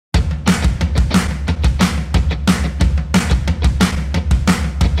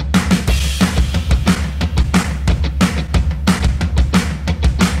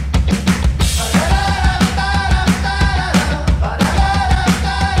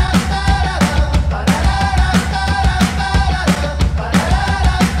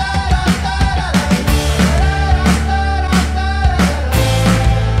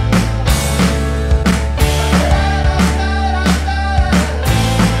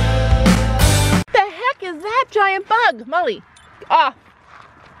bug, Molly. Ah.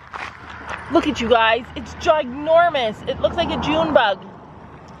 Look at you guys. It's ginormous. It looks like a June bug.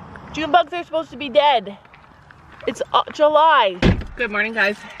 June bugs are supposed to be dead. It's July. Good morning,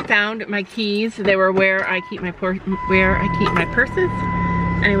 guys. Found my keys. They were where I keep my purses.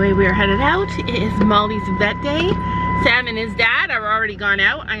 Anyway, we are headed out. It is Molly's vet day. Sam and his dad are already gone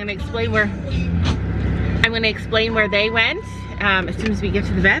out. I'm gonna explain where they went as soon as we get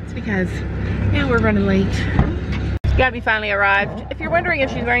to the vets, because yeah, we're running late. Gabby finally arrived. If you're wondering if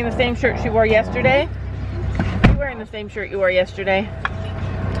she's wearing the same shirt she wore yesterday, you're wearing the same shirt you wore yesterday.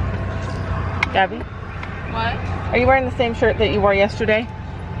 Gabby? What? Are you wearing the same shirt that you wore yesterday?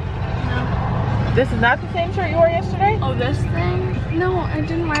 No. This is not the same shirt you wore yesterday? Oh, this thing? No, I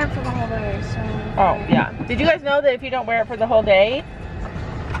didn't wear it for the whole day, so... Oh, yeah. Did you guys know that if you don't wear it for the whole day,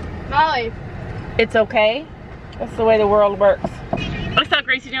 Molly, it's okay? That's the way the world works. I saw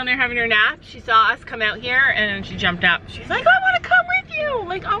Gracie down there having her nap. She saw us come out here and she jumped up. She's like, I want to come with you.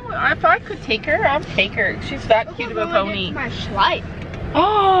 Like, if I could take her, I'll take her. She's that cute of a pony. My schleich.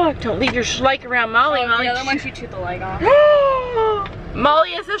 Oh, don't leave your schleich around Molly. Molly, the other one she chewed the leg off.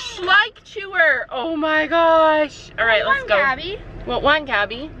 Molly is a schleich chewer. Oh my gosh. All right, let's go. Gabby. What one,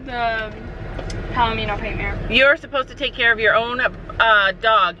 Gabby? The Palomino paint mirror. You're supposed to take care of your own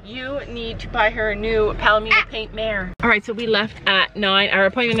dog. You need to buy her a new Palomino paint mare. All right, so we left at 9. Our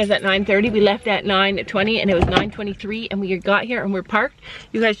appointment is at 9:30. We left at 9:20 and it was 9:23 and we got here and we're parked.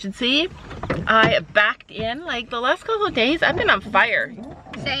 You guys should see, I backed in. Like the last couple of days, I've been on fire.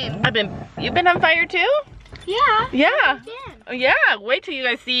 Same. You've been on fire too? Yeah. Yeah. Oh, yeah, wait till you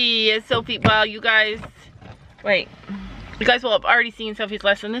guys see Sophie. Well, you guys will have already seen Sophie's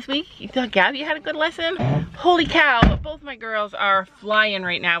lesson this week. You thought Gabby had a good lesson? Holy cow, both my girls are flying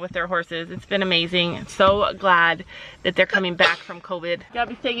right now with their horses. It's been amazing. So glad that they're coming back from COVID.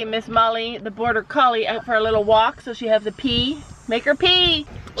 Gabby's taking Miss Molly, the border collie, out for a little walk so she has a pee. Make her pee.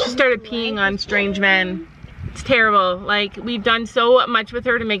 She started peeing on strange men. It's terrible. Like, we've done so much with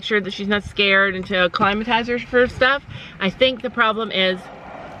her to make sure that she's not scared and to acclimatize her for stuff. I think the problem is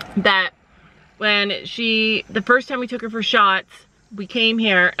that when the first time we took her for shots, we came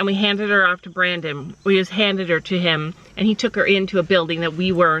here and we handed her off to Brandon. We just handed her to him and he took her into a building that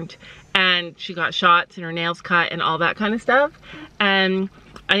we weren't, and she got shots and her nails cut and all that kind of stuff. And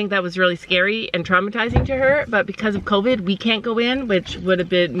I think that was really scary and traumatizing to her, but because of COVID, we can't go in, which would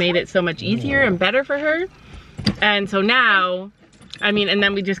have made it so much easier and better for her. And so now, I mean, and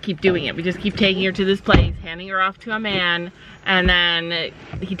then we just keep doing it. We just keep taking her to this place, handing her off to a man, and then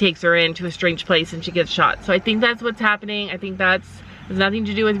he takes her into a strange place and she gets shot. So I think that's what's happening. I think has nothing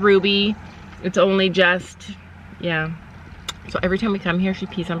to do with Ruby. It's only just, yeah. So every time we come here, she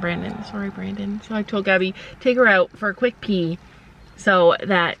pees on Brandon. Sorry, Brandon. So I told Gabby, take her out for a quick pee so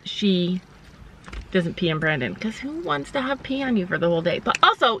that she doesn't pee on Brandon, because who wants to have pee on you for the whole day? But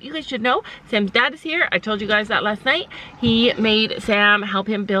also, you guys should know, Sam's dad is here. I told you guys that last night. He made Sam help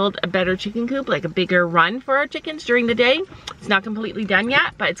him build a better chicken coop, like a bigger run for our chickens during the day. It's not completely done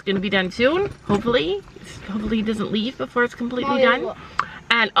yet, but it's gonna be done soon, hopefully. Hopefully he doesn't leave before it's completely done.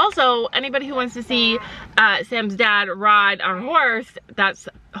 And also, anybody who wants to see Sam's dad ride our horse, that's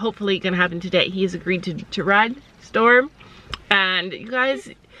hopefully gonna happen today. He has agreed to ride Storm. And you guys,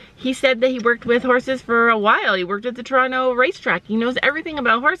 he said that he worked with horses for a while. He worked at the Toronto racetrack. He knows everything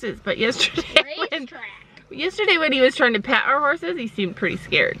about horses. But yesterday when he was trying to pet our horses, he seemed pretty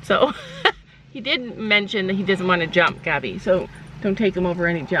scared. So he did mention that he doesn't want to jump, Gabby. So don't take him over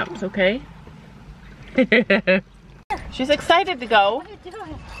any jumps, okay? She's excited to go. What are you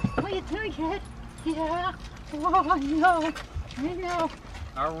doing? What are you doing, kid? Yeah. Oh, no. I know.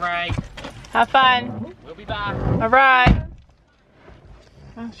 All right. Have fun. We'll be back. All right.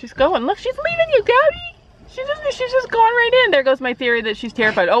 Oh, she's going. Look, she's leaving you, Gabby. She's just going right in. There goes my theory that she's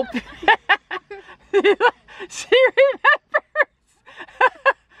terrified. Oh, she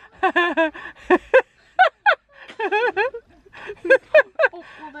remembers. Oh,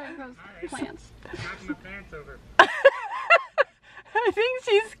 well, there goes plants. Knocking my pants over. I think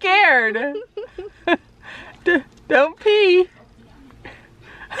she's scared. Don't pee.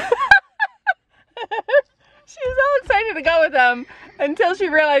 She was all excited to go with them until she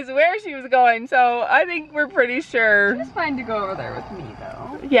realized where she was going. So I think we're pretty sure. She's fine to go over there with me,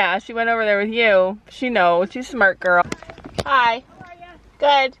 though. Yeah, she went over there with you. She knows. She's a smart girl. Hi. How are you?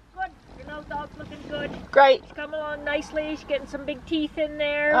 Good. Good. Your little dog's looking good. Great. She's coming along nicely. She's getting some big teeth in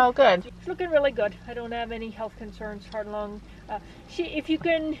there. Oh, good. She's looking really good. I don't have any health concerns, hard lung. If you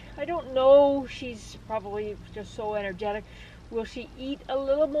can, I don't know, she's probably just so energetic. Will she eat a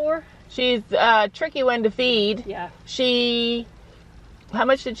little more? She's tricky one to feed. Yeah. How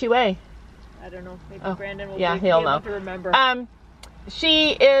much did she weigh? I don't know. Maybe Oh, Brandon will yeah, be he'll able know. to remember.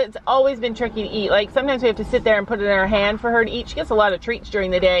 She is always been tricky to eat. Like sometimes we have to sit there and put it in her hand for her to eat. She gets a lot of treats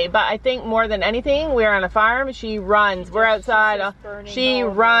during the day, but I think more than anything, we're on a farm. She runs. We're outside. She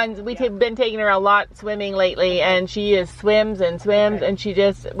runs. We've been taking her a lot swimming lately, and she just swims and swims. And she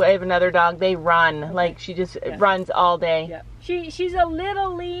just, we have another dog. They run. Like she just runs all day. Yeah. She's a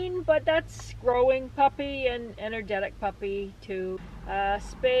little lean, but that's growing puppy and energetic puppy too.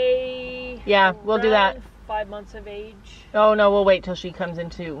 Spay. Yeah, we'll do that. 5 months of age. Oh no, we'll wait till she comes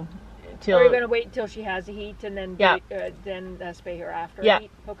into. Or you're gonna wait until she has a heat and then then spay her after a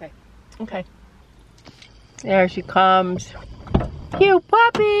heat? Okay. Okay. There she comes. Cute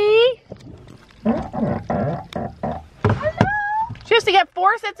puppy. Hello. She has to get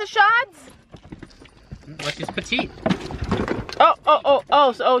 4 sets of shots. Well, she's petite.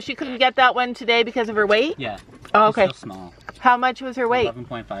 So she couldn't get that one today because of her weight? Yeah. Oh, okay. She's still small. How much was her weight?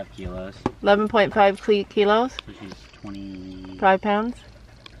 11.5 kilos. 11.5 kilos? So she's 5 pounds?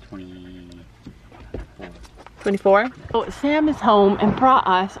 24. 24? Oh, Sam is home and brought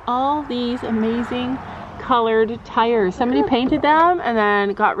us all these amazing colored tires. Somebody painted them and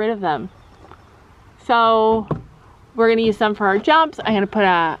then got rid of them. So we're gonna use some for our jumps. I'm gonna put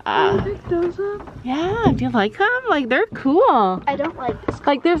pick those up. Yeah, do you like them? Like they're cool. I don't like this.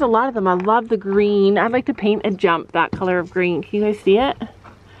 Like there's a lot of them. I love the green. I'd like to paint a jump that color of green. Can you guys see it?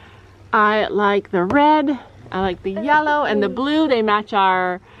 I like the red. I like the yellow and the blue. They match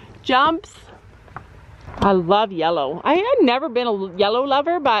our jumps. I love yellow. I had never been a yellow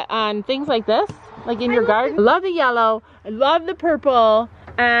lover, but on things like this, like in your garden, I love the yellow. I love the purple.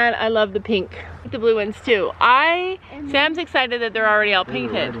 And I love the pink. The blue ones too. Sam's excited that they're already all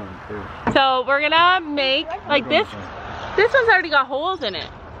painted. So we're gonna make like this. This one's already got holes in it.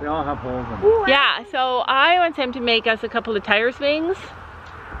 They all have holes in it. Yeah, so I want Sam to make us a couple of tire swings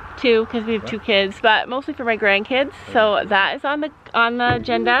too, because we have 2 kids, but mostly for my grandkids. So that is on the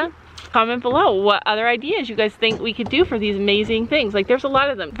agenda. Comment below what other ideas you guys think we could do for these amazing things. Like there's a lot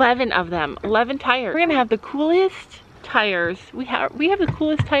of them. 11 of them. 11 tires. We're gonna have the coolest tires. We have the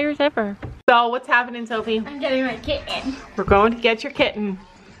coolest tires ever. So what's happening, Sophie? I'm getting my kitten. We're going to get your kitten.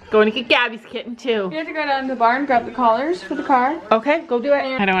 Going to get Gabby's kitten too. You have to go down to the barn, grab the collars for the car. Okay, go do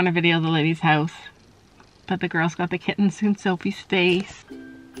it. I don't want to video the lady's house, but the girl's got the kittens in Sophie's face.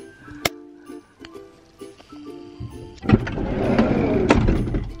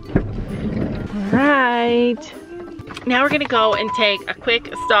 All right. Now we're gonna go and take a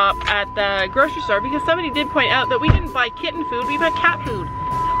quick stop at the grocery store because somebody did point out that we didn't buy kitten food, we bought cat food.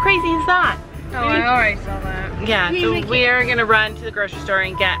 How crazy is that? Oh, I already saw that. Yeah, so we're gonna run to the grocery store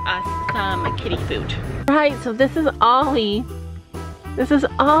and get us some kitty food. Right, so this is Ollie. This is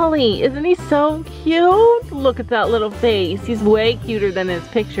Ollie. Isn't he so cute? Look at that little face. He's way cuter than his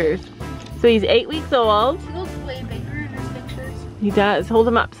pictures. So he's 8 weeks old. He looks way bigger in his pictures. He does. Hold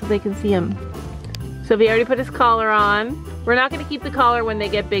him up so they can see him. So he already put his collar on. We're not gonna keep the collar when they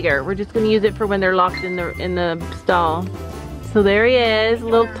get bigger. We're just gonna use it for when they're locked in the stall. So there he is,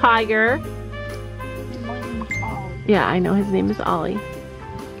 little tiger. Yeah, I know his name is Ollie.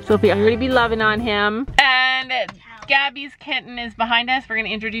 Sophie, I'm gonna be loving on him. And Gabby's kitten is behind us. We're gonna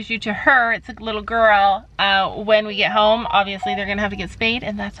introduce you to her. It's a little girl. When we get home, obviously they're gonna have to get spayed,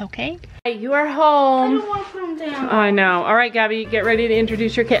 and that's okay. You are home. I don't want to put him down. I know. All right, Gabby, get ready to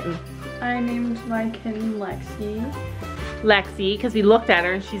introduce your kitten. I named my kitten Lexi. Lexi, because we looked at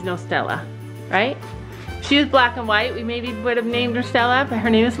her and she's no Stella, right? She was black and white. We maybe would have named her Stella, but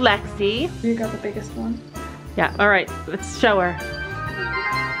her name is Lexi. You got the biggest one. Yeah, all right, let's show her.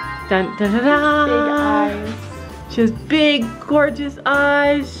 Dun, dun, dun, dun. Big eyes. She has big, gorgeous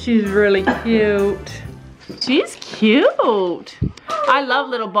eyes. She's really cute. She's cute. I love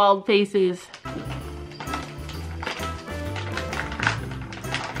little bald faces.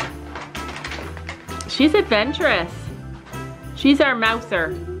 She's adventurous. She's our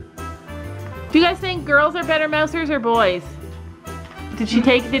mouser. Do you guys think girls are better mousers or boys? Did you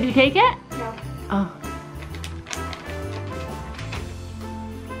take it? No. Oh.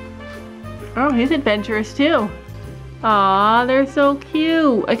 Oh, he's adventurous too. Aw, they're so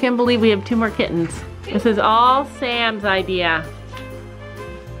cute. I can't believe we have 2 more kittens. This is all Sam's idea.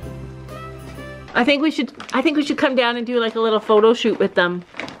 I think we should come down and do like a little photo shoot with them.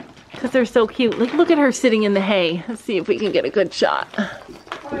 Because they're so cute. Like, look at her sitting in the hay. Let's see if we can get a good shot.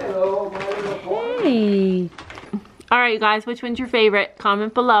 Hello, my little boy. Hey. All right, you guys, which one's your favorite?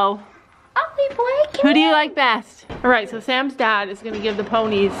 Comment below. I'll be blanking. Who do you like best? All right, so Sam's dad is going to give the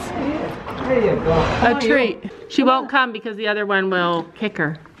ponies There you go. a treat. She won't come because the other one will kick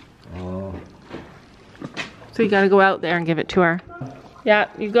her. Oh. So you got to go out there and give it to her. Yeah,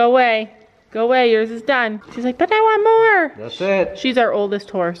 you go away. Go away, yours is done. She's like, but I want more. That's it. She's our oldest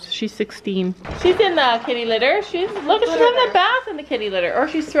horse. She's 16. She's in the kitty litter. Look, she's having a bath in the kitty litter. Or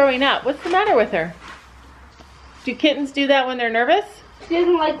she's throwing up. What's the matter with her? Do kittens do that when they're nervous? She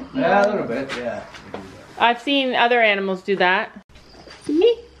doesn't like the feeling. Yeah, a little bit, yeah. I've seen other animals do that.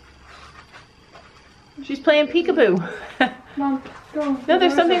 See? She's playing peekaboo. Mom, go. No,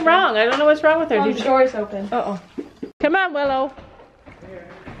 there's something wrong. I don't know what's wrong with her. Mom, the door's open. Uh-oh. Come on, Willow.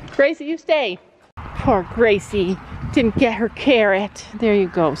 Gracie, you stay. Poor Gracie. Didn't get her carrot. There you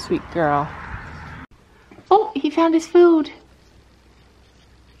go, sweet girl. Oh, he found his food.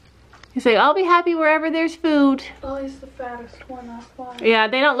 He's like, I'll be happy wherever there's food. Oh, he's the fattest one, that's why. Yeah,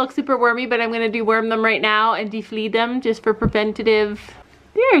 they don't look super wormy, but I'm going to deworm them right now and defleed them just for preventative.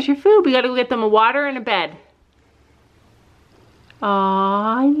 There's your food. We got to go get them a water and a bed.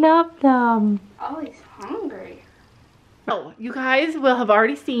 Aw, I love them. Oh, he's hungry. Oh, you guys will have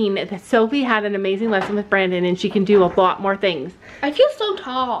already seen that Sophie had an amazing lesson with Brandon and she can do a lot more things. I feel so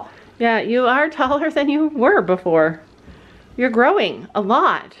tall. Yeah, you are taller than you were before. You're growing a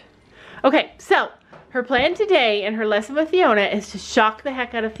lot. Okay, so her plan today and her lesson with Fiona is to shock the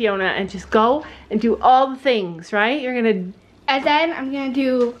heck out of Fiona and just go and do all the things, right? You're gonna... And then I'm gonna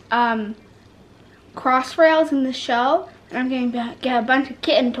do cross rails in the show, and I'm gonna get a bunch of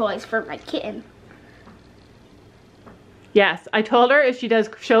kitten toys for my kitten. Yes, I told her if she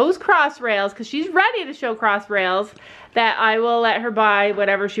shows cross rails, because she's ready to show cross rails, that I will let her buy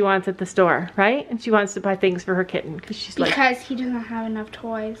whatever she wants at the store, right? And she wants to buy things for her kitten, because she's like... Because he doesn't have enough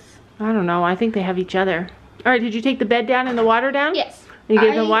toys. I don't know, I think they have each other. All right, did you take the bed down and the water down? Yes. You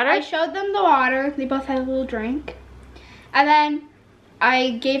gave them water? I showed them the water. They both had a little drink. And then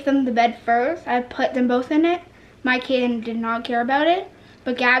I gave them the bed first. I put them both in it. My kitten did not care about it.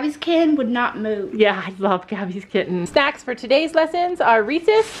 But Gabby's kitten would not move. Yeah, I love Gabby's kitten. Snacks for today's lessons are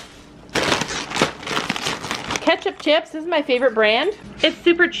Reese's ketchup chips. This is my favorite brand. It's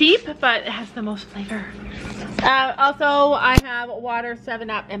super cheap, but it has the most flavor. Also, I have water,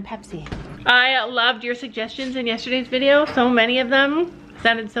 7-Up, and Pepsi. I loved your suggestions in yesterday's video. So many of them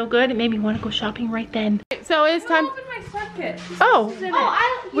sounded so good. It made me want to go shopping right then. So it's time. Open my stuff kit. Oh,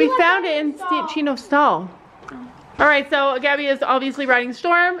 we found it in Chino's stall. All right, so Gabby is obviously riding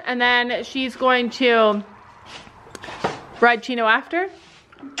Storm, and then she's going to ride Chino after.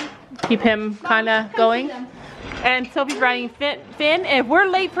 Keep him kind of going. And Sophie's riding Finn. And if we're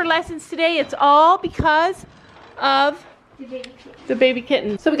late for lessons today, it's all because of the baby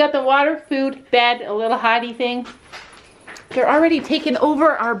kitten. So we got the water, food, bed, a little hidey thing. They're already taking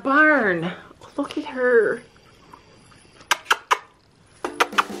over our barn. Look at her.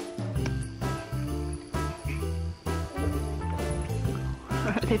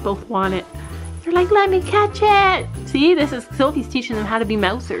 They both want it. They're like, let me catch it. See, this is Sophie's teaching them how to be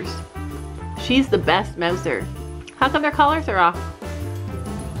mousers. She's the best mouser. How come their collars are off?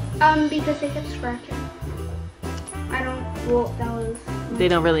 Because they kept scratching. Well, that was... They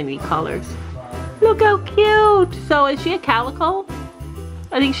don't really need collars. Look how cute. So is she a calico?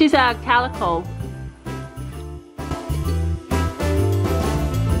 I think she's a calico.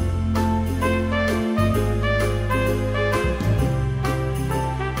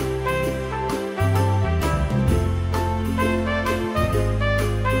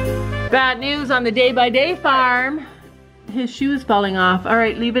 Bad news on the Day by Day farm. His shoe is falling off. All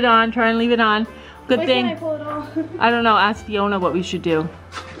right, leave it on. Try and leave it on. Good thing. Why can't I pull it off? I don't know. Ask Fiona what we should do.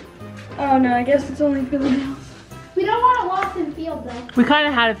 Oh no, I guess it's only for the nails. We don't want to walk in the field though. We kind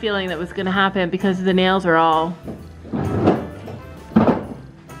of had a feeling that was going to happen because the nails are all...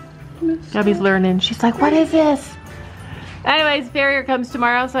 Gabby's learning. She's like, what is this? Anyways, Farrier comes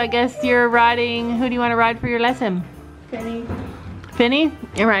tomorrow, so I guess you're riding... Who do you want to ride for your lesson? Penny. Finny?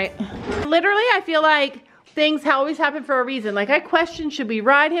 You're right. Literally, I feel like things always happen for a reason. Like I questioned, should we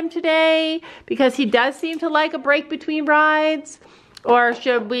ride him today? Because he does seem to like a break between rides. Or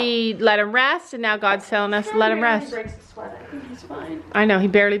should we let him rest? And now God's telling us to let him rest. He breaks the sweat. I think he's fine. I know, he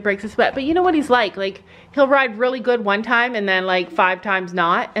barely breaks a sweat. But you know what he's like? Like, he'll ride really good one time and then like 5 times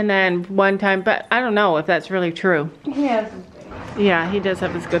not. And then one time, but I don't know if that's really true. He has his days. Yeah, he does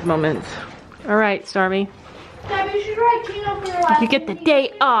have his good moments. All right, Stormy. Gabby, you should ride Chino for your lesson. You get the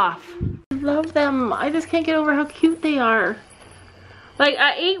day off. I love them. I just can't get over how cute they are. Like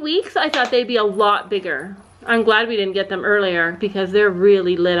at 8 weeks, I thought they'd be a lot bigger. I'm glad we didn't get them earlier because they're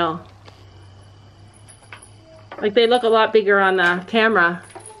really little. Like they look a lot bigger on the camera.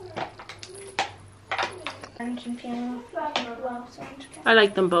 I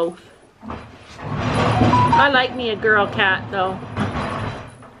like them both. I like me a girl cat though.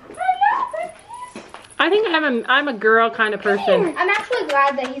 I think I'm a girl kind of person. I'm actually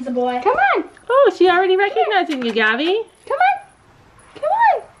glad that he's a boy. Come on. Oh, she already recognizing you, Gabby. Come on. Come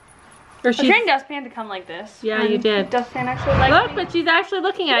on. Or I she's, trained Dustpan to come like this. yeah, you did. Dustpan actually liked Look, me. but she's actually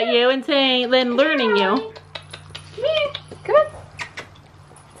looking at you and saying, then learning you. Come here. Come on.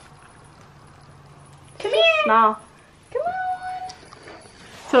 Come here. Small. Come on.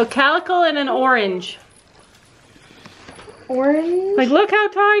 So a calico and an orange. Orange. Like, look how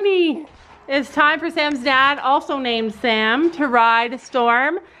tiny. It's time for Sam's dad, also named Sam, to ride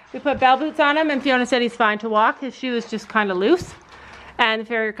Storm. We put bell boots on him, and Fiona said he's fine to walk. His shoe is just kind of loose. And the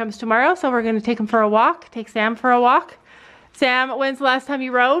farrier comes tomorrow, so we're going to take him for a walk, take Sam for a walk. Sam, when's the last time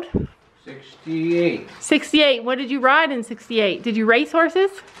you rode? 68. 68. What did you ride in 68? Did you race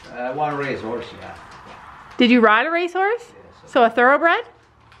horses? One race horse, yeah. Did you ride a racehorse? Yes. So a thoroughbred?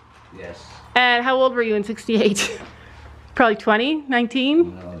 Yes. And how old were you in 68? Probably 20,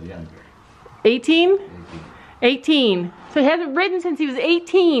 19, No, younger. 18? 18. 18. So he hasn't ridden since he was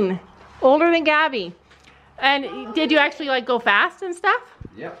 18. Older than Gabby. And did you actually like go fast and stuff?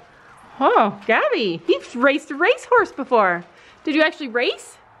 Yep. Oh, Gabby, he's raced a racehorse before. Did you actually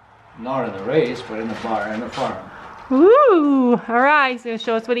race? Not in the race, but in the bar, in the farm. Ooh, all right. He's gonna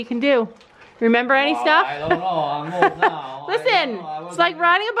show us what he can do. Remember any Oh, stuff? I don't know. I'm old now. Listen, it's like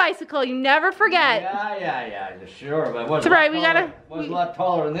riding a bicycle. You never forget. Yeah, sure. But was It's all right, we gotta- was a lot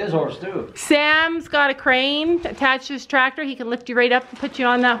taller than this horse too. Sam's got a crane attached to his tractor. He can lift you right up and put you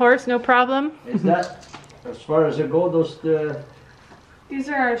on that horse, no problem. Is that as far as it goes? Those These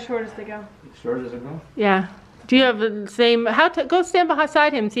are as short as they go. as short as it goes? Yeah. Do you have the same? Go stand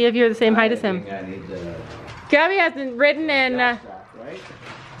beside him. See if you're the same height as him. I think I need the. Gabby hasn't ridden in. Right?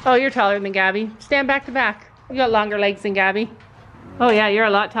 Oh, you're taller than Gabby. Stand back to back. You got longer legs than Gabby. Oh yeah, you're a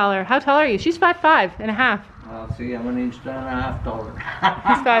lot taller. How tall are you? She's 5'5" and a half. I'll see. I'm 1.5 inches taller.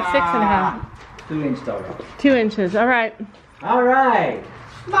 He's 5'6" and a half. 2 inches taller. 2 inches. All right. All right.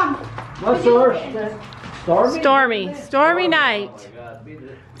 Mom. What's the horse? Stormy. Stormy night. Oh my God. Be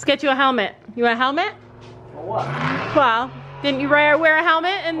the. Let's get you a helmet. You want a helmet? For what? Well, didn't you wear a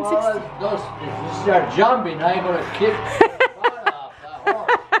helmet in Well, if you start jumping, I'm gonna kick the butt off that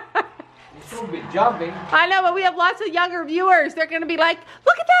horse. You shouldn't be jumping. I know, but we have lots of younger viewers. They're gonna be like,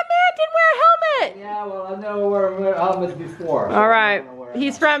 look at that man didn't wear a helmet. Yeah, well, I've never worn a helmet before. So All right. I'm gonna wear a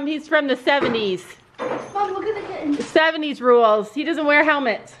He's helmet. from the 70s. Mom, look at the kitten. 70s rules. He doesn't wear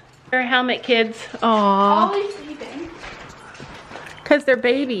helmets. Wear a helmet, kids. Aww. Always sleeping. Because they're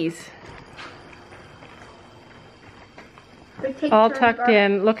babies. They take All turns tucked guarding.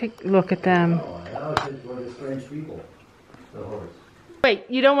 in. Look at them. Oh, that was just for the strange people. The horse. Wait,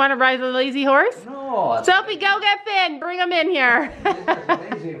 you don't want to ride a lazy horse? No. it's- Sophie, go get Finn. Bring him in here. This is a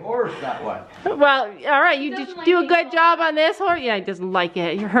lazy horse, that one. Well, all right. You Doesn't just like do a being good called job on this horse. Yeah, he doesn't like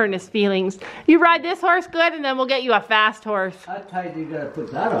it. You're hurting his feelings. You ride this horse good, and then we'll get you a fast horse. How tight you gotta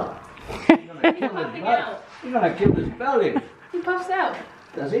put that on? You're gonna kill his butt. You're gonna kill his belly. He puffs out.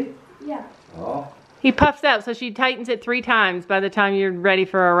 Does he? Yeah. Oh. He puffs out, so she tightens it 3 times by the time you're ready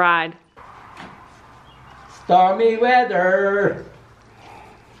for a ride. Stormy weather.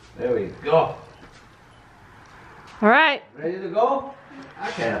 There we go. All right. Ready to go? I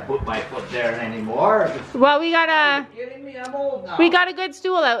can't put my foot there anymore. Well, we Are got you kidding me? I'm old now. a good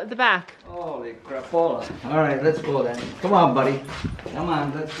stool out at the back. Holy crapola. All right, let's go then. Come on, buddy. Come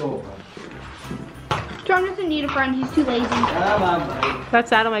on, let's go. John doesn't need a friend. He's too lazy. Come on, buddy. That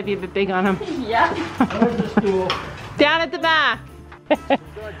saddle might be a bit big on him. Yeah. Where's the stool? Down at the back. Gonna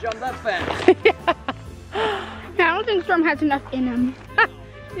jump that fence. I don't think Storm has enough in him.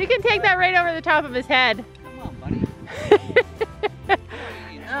 You can take that right over the top of his head. Come on, buddy.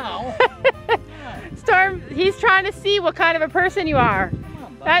 Now. Storm, he's trying to see what kind of a person you are.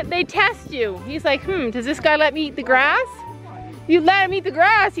 They test you. He's like, does this guy let me eat the grass? You let him eat the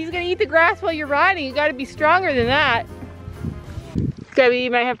grass, he's gonna eat the grass while you're riding. You gotta be stronger than that. Gabby,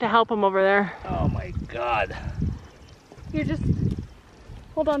 you might have to help him over there. Oh my God. You just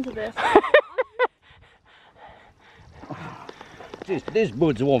hold on to this. These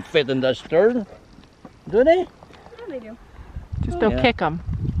boots won't fit in the stern, do they? Yeah, they do. Just don't Yeah. kick him.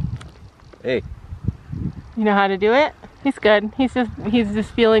 Hey. You know how to do it? He's good. He's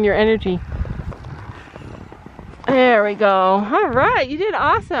just feeling your energy. There we go. All right, you did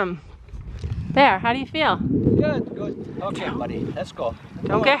awesome. There, how do you feel? Good, good. Okay, buddy, let's go.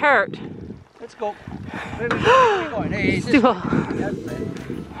 Don't get hurt. Let's go. Where we going? Hey, this Stool. That's it.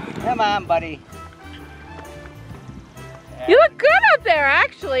 Come on, buddy. You look good up there,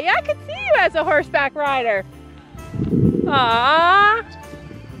 actually. I could see you as a horseback rider. Aww.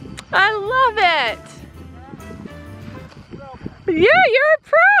 I love it. Yeah, you're a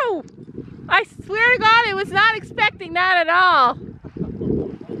pro. I swear to God, I was not expecting that at all.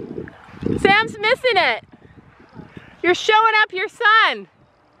 Sam's missing it. You're showing up your son.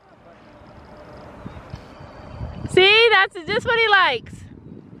 See, that's just what he likes.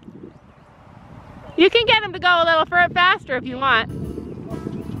 You can get him to go a little faster if you want.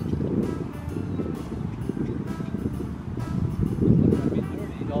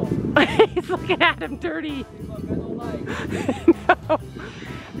 He's looking at him dirty. No.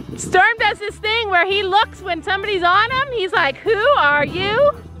 Storm does this thing where he looks when somebody's on him. He's like, who are you?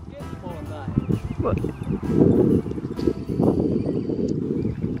 What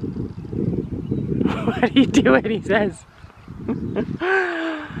are you doing? He says.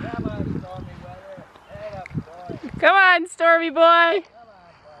 Come on, Stormy boy.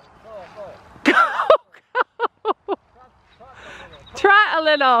 Go, go. Trot a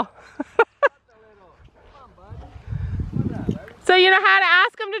little. So you know how to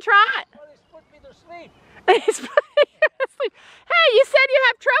ask him to trot? He's put me to sleep. He's putting you to sleep. Hey, you said you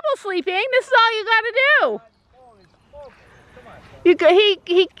have trouble sleeping. This is all you got to do. You go, he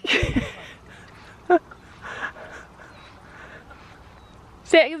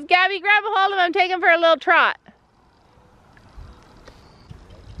Gabby, grab a hold of him, take him for a little trot.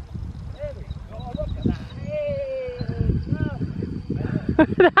 There we go. Look at that.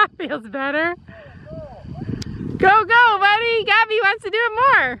 Hey, That feels better. Go, go, buddy. Gabby wants to do it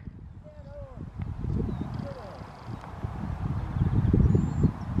more.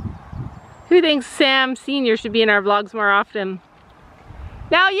 Who thinks Sam Sr. should be in our vlogs more often?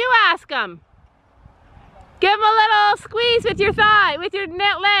 Now you ask him. Give him a little squeeze with your thigh, with your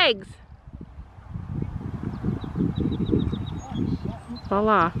legs.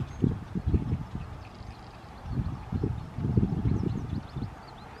 Voila.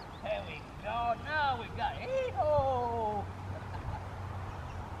 There we go. Now we got hey-ho.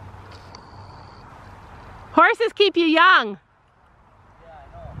 Horses keep you young. Yeah, I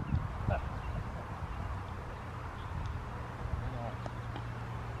know.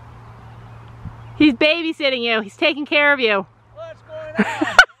 He's babysitting you. He's taking care of you. What's going on? What are you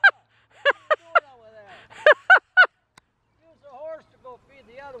doing over there? Use the horse to go feed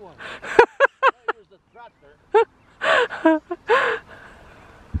the other one. I use the tractor.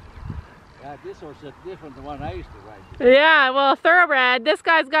 Yeah, this horse is different than the one I used to ride. Yeah, well, thoroughbred. This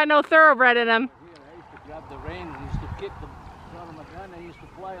guy's got no thoroughbred in him. Here, I used to grab the reins and used to kick the son of a gun. I used to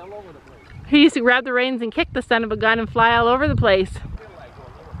fly all over the place. He used to grab the reins and kick the son of a gun and fly all over the place. I feel like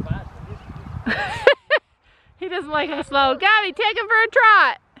going a little faster. He doesn't like him slow. Gabby, take him for a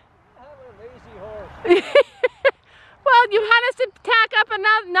trot. Have a lazy horse. Well, you want us to tack up a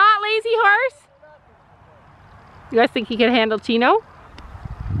not lazy horse? You guys think he can handle Chino? If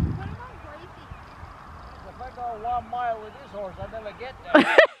I go 1 mile with this horse, I'll never get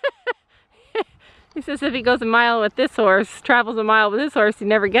there. He says if he goes a mile with this horse, travels a mile with this horse, he'd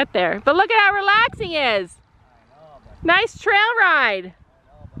never get there. But look at how relaxing he is. Nice trail ride.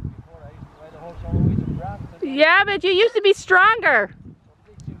 Yeah, but you used to be stronger.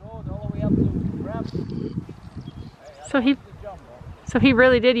 So he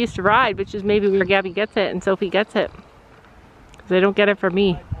really did used to ride, which is maybe where Gabby gets it and Sophie gets it. Because they don't get it from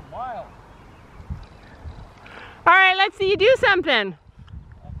me. All right, let's see you do something.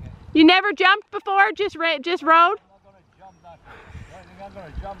 You never jumped before, just rode? I'm not going to jump that. The only thing I'm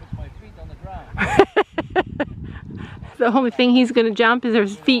going to jump is my feet on the ground. The only thing he's going to jump is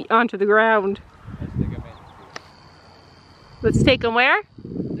his feet onto the ground. Let's take him where?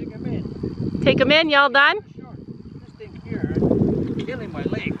 Take him in. Take him in, y'all done? Sure. This thing here is killing my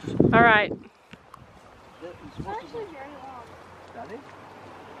legs. All right.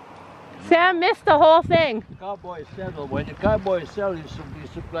 Sam missed the whole thing. Cowboy saddle. When the cowboy saddle, you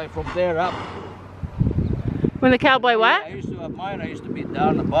supply from there up. When the cowboy what? I used to have mine. I used to be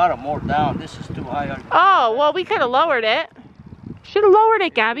down the bottom, more down. This is too high. Oh, well, we could have lowered it. Should have lowered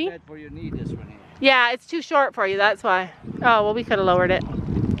it, Gabby. That's where you need this one here. Yeah, it's too short for you, that's why. Oh, well, we could have lowered it.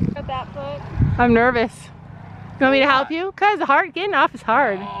 Got that foot. I'm nervous. You want me to help you? Because getting off is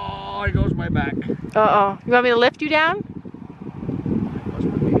hard. Oh, it goes my back. Uh-oh. You want me to lift you down?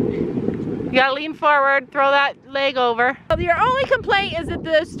 You gotta lean forward, throw that leg over. Your only complaint is that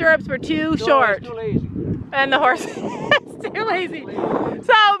the stirrups were too short. Too lazy. And the horse is too lazy.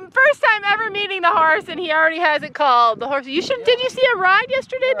 So, first time ever meeting the horse and he already has it called. The horse. Did you see him ride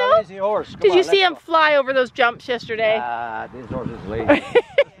yesterday though? Lazy horse. Did you see him fly over those jumps yesterday? Ah, this horse is lazy. He doesn't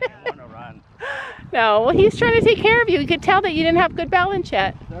want to run. No, well he's trying to take care of you. You could tell that you didn't have good balance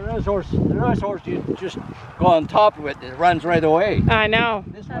yet. The rest horse you just go on top of it, it runs right away. I know.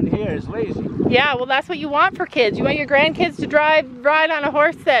 This one here is lazy. Yeah, well that's what you want for kids. You want your grandkids to ride on a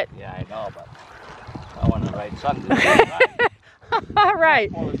horse that... Yeah, I know, but I want to ride something. Right. All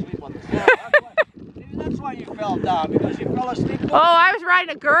right. Fall asleep on the floor. That's why you fell down, because you fell asleep. Oh, I was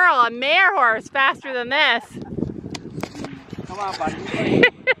riding a girl, a mare horse, faster than this. Come on, buddy.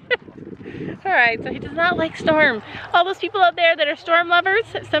 All right, so he does not like storm. All those people out there that are storm lovers,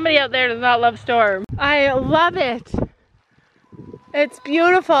 somebody out there does not love storm. I love it. It's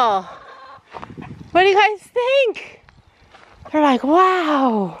beautiful. What do you guys think? They're like,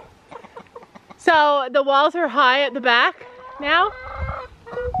 wow. So the walls are high at the back now?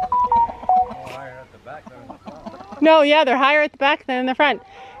 Higher at the back than in the front. No, yeah, they're higher at the back than in the front.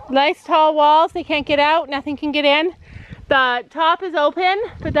 Nice tall walls, they can't get out, nothing can get in. The top is open,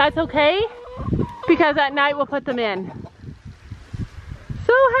 but that's okay, because at night we'll put them in.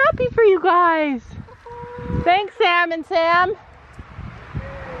 So happy for you guys. Thanks, Sam and Sam.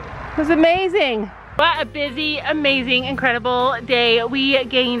 It was amazing. What a busy, amazing, incredible day. We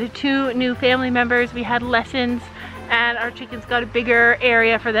gained 2 new family members. We had lessons, and our chickens got a bigger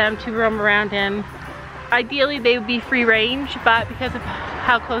area for them to roam around in. Ideally, they would be free range, but because of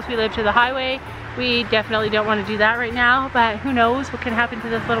how close we live to the highway, we definitely don't want to do that right now, but who knows what can happen to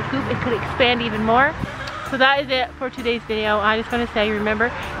this little coop. It could expand even more. So that is it for today's video. I just want to say,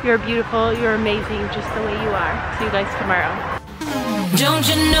 remember, you're beautiful, you're amazing just the way you are. See you guys tomorrow. Don't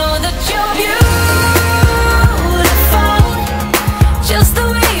you know that you're beautiful just the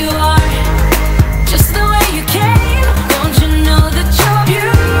way